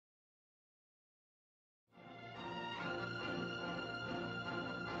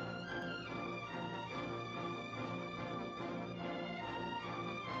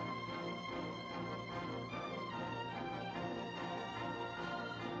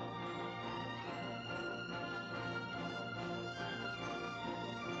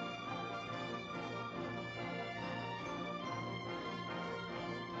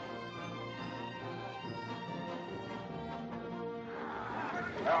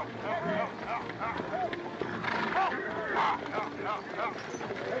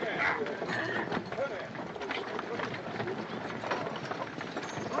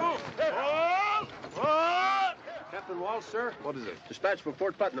Captain Walsh, sir? What is it? Dispatch for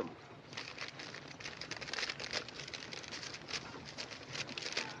Fort Putnam.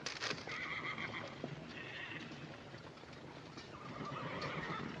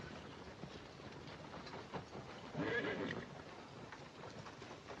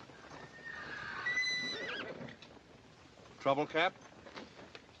 Trouble, Cap?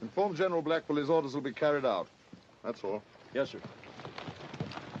 Inform General Blackwell his orders will be carried out. That's all. Yes, sir.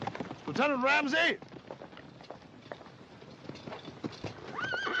 Lieutenant Ramsey!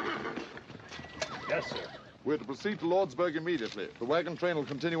 Yes, sir. We're to proceed to Lordsburg immediately. The wagon train will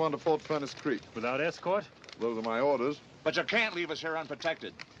continue on to Fort Furnace Creek. Without escort? Those are my orders. But you can't leave us here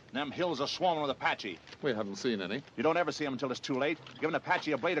unprotected. Them hills are swarming with Apache. We haven't seen any. You don't ever see them until it's too late. Give an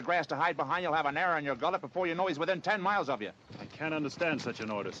Apache a blade of grass to hide behind, you'll have an arrow in your gullet before you know he's within 10 miles of you. I can't understand such an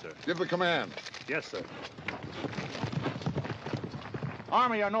order, sir. Give the command. Yes, sir.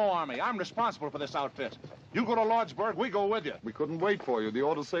 Army or no army, I'm responsible for this outfit. You go to Lordsburg, we go with you. We couldn't wait for you. The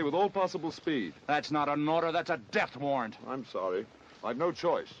orders say with all possible speed. That's not an order, that's a death warrant. I'm sorry. I've no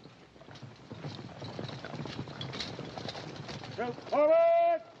choice.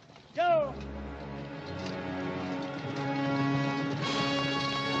 Forward! Go!